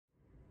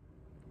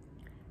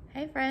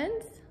Hey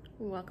friends,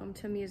 welcome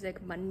to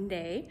Music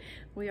Monday.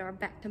 We are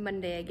back to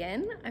Monday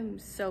again. I'm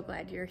so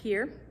glad you're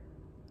here.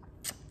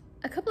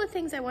 A couple of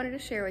things I wanted to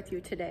share with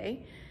you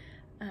today.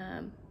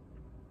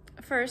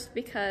 First,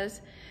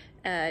 because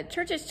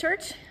church is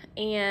church,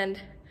 and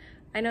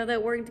I know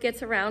that word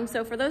gets around.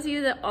 So for those of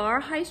you that are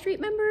High Street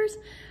members,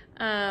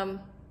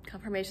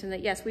 confirmation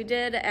that yes, we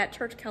did at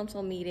church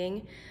council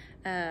meeting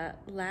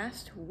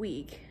last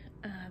week.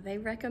 They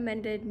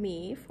recommended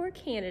me for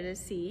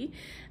candidacy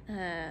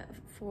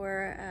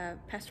for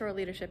pastoral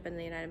leadership in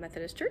the United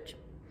Methodist Church.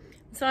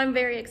 So I'm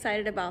very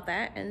excited about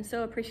that and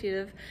so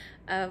appreciative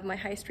of my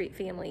High Street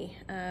family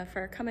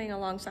for coming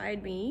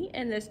alongside me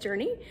in this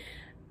journey.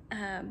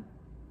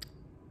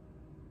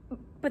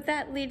 But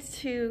that leads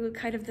to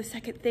kind of the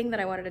second thing that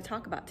I wanted to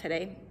talk about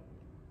today,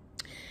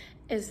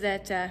 is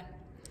that,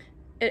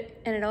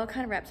 it all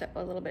kind of wraps up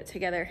a little bit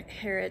together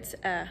here. It's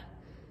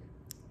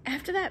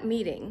after that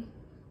meeting,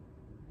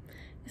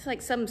 it's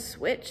like some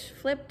switch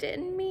flipped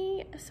in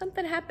me,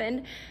 something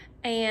happened,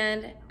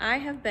 and I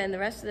have been the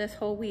rest of this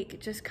whole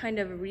week just kind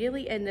of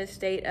really in this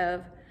state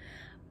of,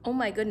 oh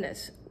my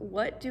goodness,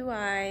 what do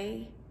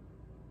I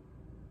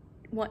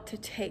want to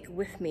take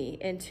with me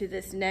into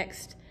this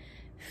next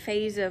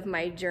phase of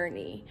my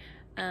journey,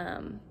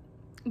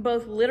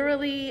 both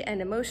literally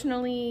and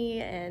emotionally.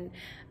 And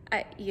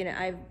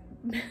I've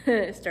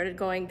started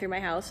going through my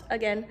house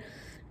again.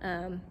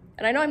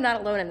 And I know I'm not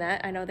alone in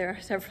that. I know there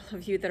are several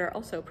of you that are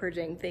also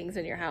purging things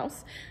in your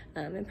house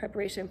in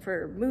preparation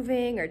for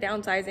moving or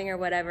downsizing or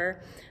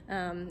whatever.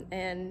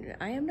 And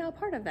I am now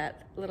part of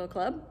that little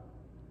club.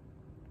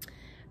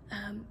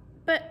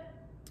 But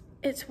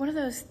it's one of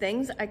those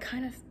things I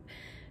kind of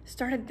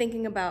started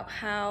thinking about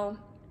how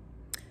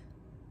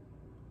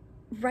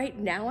right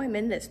now I'm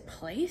in this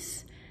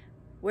place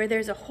where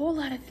there's a whole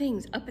lot of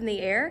things up in the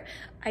air.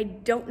 I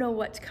don't know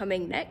what's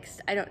coming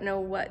next. I don't know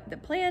what the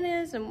plan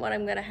is and what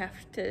I'm gonna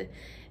have to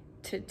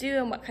do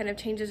and what kind of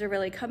changes are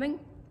really coming.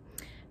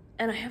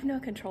 And I have no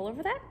control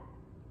over that.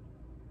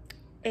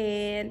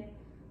 And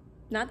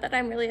not that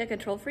I'm really a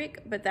control freak,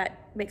 but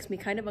that makes me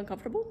kind of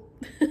uncomfortable.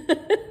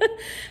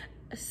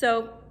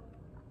 So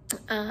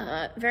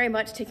very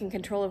much taking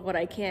control of what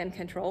I can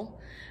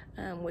control,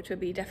 which would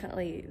be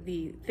definitely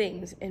the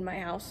things in my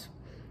house.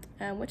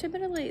 Which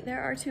admittedly, there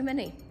are too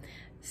many.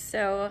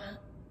 So,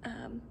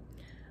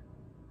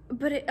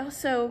 but it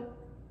also,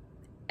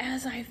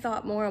 as I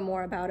thought more and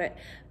more about it,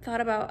 thought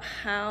about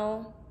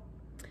how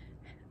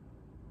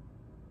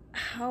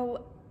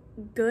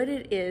good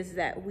it is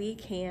that we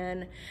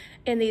can,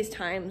 in these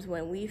times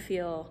when we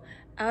feel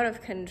out of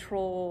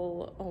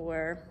control,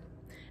 or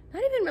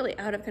not even really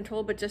out of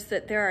control, but just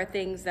that there are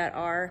things that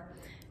are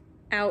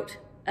out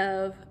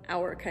of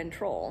our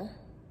control.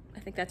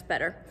 I think that's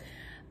better.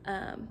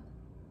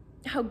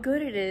 How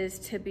good it is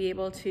to be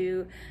able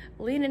to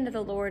lean into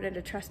the Lord and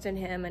to trust in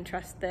Him and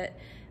trust that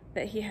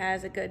He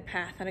has a good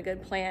path and a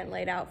good plan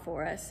laid out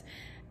for us,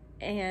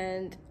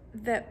 and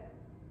that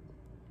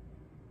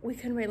we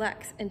can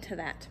relax into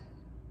that.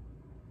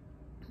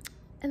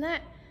 And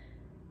that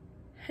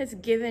has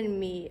given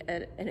me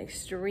an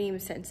extreme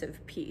sense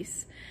of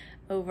peace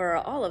over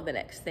all of the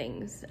next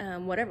things,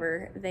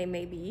 whatever they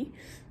may be,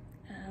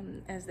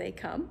 as they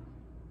come.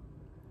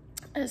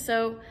 And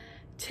so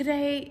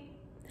today,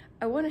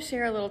 I want to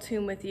share a little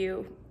tune with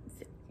you.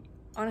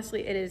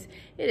 Honestly, it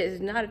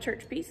is not a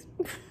church piece.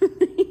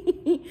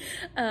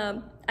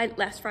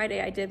 Last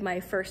Friday I did my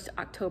first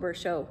October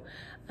show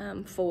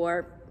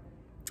for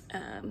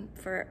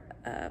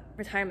a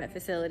retirement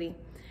facility,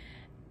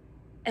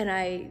 and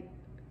I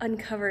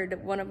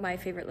uncovered one of my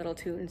favorite little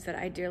tunes that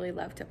I dearly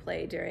love to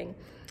play during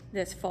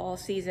this fall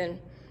season.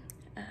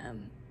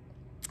 And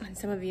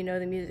some of you know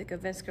the music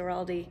of Vince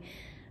Guaraldi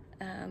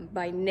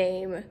by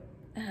name.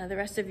 The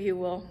rest of you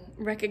will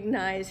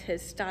recognize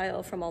his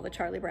style from all the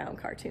Charlie Brown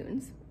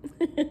cartoons.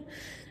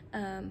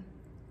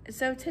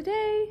 So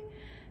today,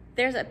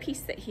 there's a piece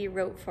that he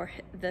wrote for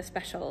the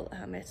special.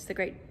 It's The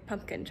Great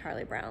Pumpkin,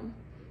 Charlie Brown,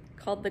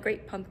 called The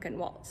Great Pumpkin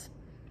Waltz.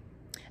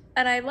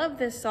 And I love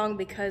this song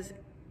because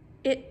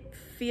it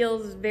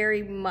feels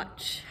very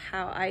much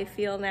how I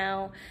feel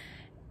now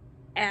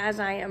as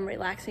I am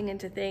relaxing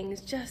into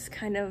things, just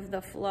kind of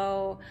the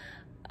flow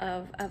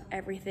of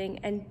everything,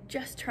 and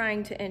just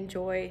trying to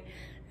enjoy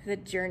the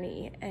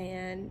journey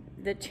and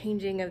the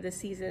changing of the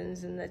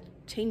seasons and the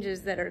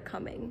changes that are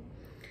coming.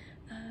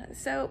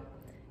 So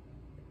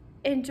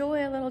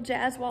enjoy a little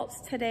jazz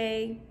waltz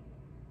today.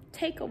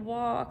 Take a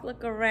walk,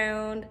 look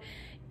around.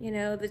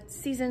 The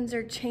seasons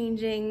are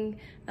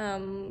changing,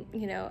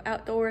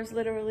 outdoors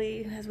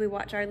literally as we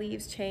watch our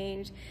leaves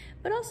change.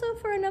 But also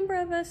for a number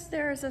of us,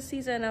 there's a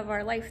season of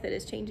our life that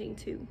is changing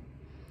too.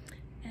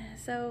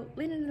 So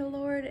lean into the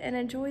Lord and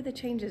enjoy the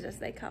changes as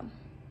they come.